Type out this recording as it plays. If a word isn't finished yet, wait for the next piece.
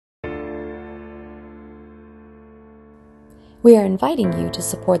We are inviting you to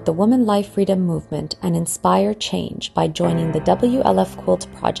support the Woman Life Freedom movement and inspire change by joining the WLF Quilt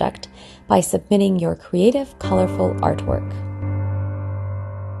project by submitting your creative, colorful artwork.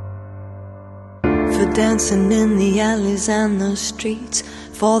 For dancing in the alleys and the streets,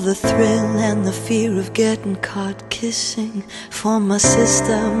 for the thrill and the fear of getting caught kissing, for my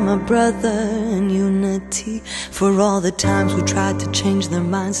sister, my brother in unity, for all the times we tried to change their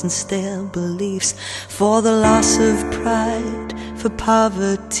minds and stale beliefs, for the loss of pride, for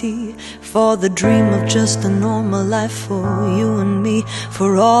poverty, for the dream of just a normal life for you and me,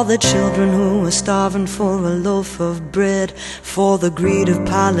 for all the children who are starving for a loaf of bread, for the greed of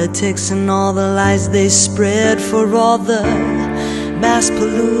politics and all the lies they spread, for all the mass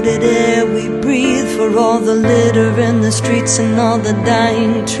polluted air we breathe, for all the litter in the streets and all the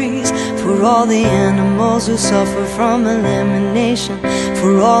dying trees, for all the animals who suffer from elimination,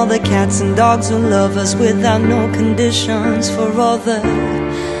 for all the cats and dogs who love us without no conditions, for all the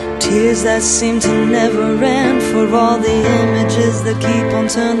tears that seem to never end, for all the images that keep on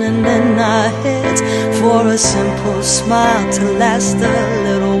turning in our heads, for a simple smile to last a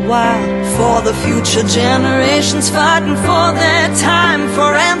little while, for the future generations fighting for their time,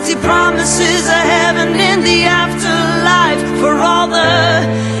 for empty promises of heaven in the afterlife, for all the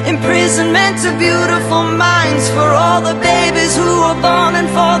imprisonment of beautiful minds, for all the babies who were born and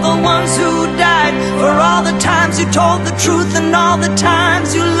for the ones who died, for all the times you told the truth and all the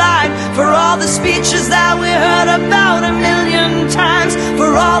times you lied, for all the speeches that we heard about a million times,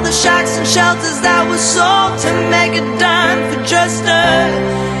 for all the shacks and shelters that were sold to make a dime for just a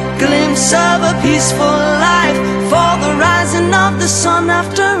glimpse of a peaceful life, for the rising of the sun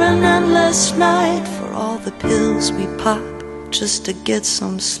after an endless night, for all the pills we pop just to get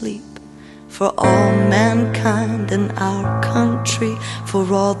some sleep, for all mankind in our country,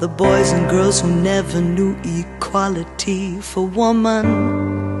 for all the boys and girls who never knew equality, for woman,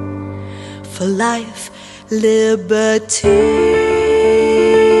 for life, liberty.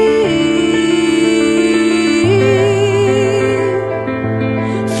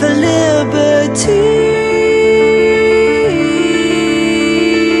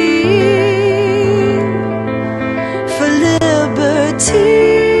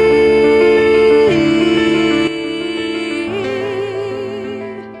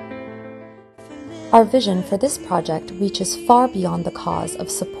 Our vision for this project reaches far beyond the cause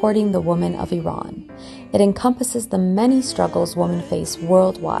of supporting the women of Iran. It encompasses the many struggles women face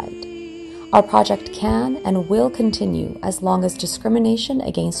worldwide. Our project can and will continue as long as discrimination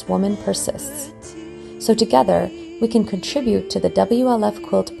against women persists. So together, we can contribute to the WLF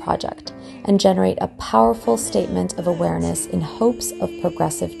Quilt project and generate a powerful statement of awareness in hopes of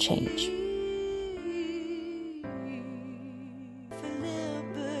progressive change.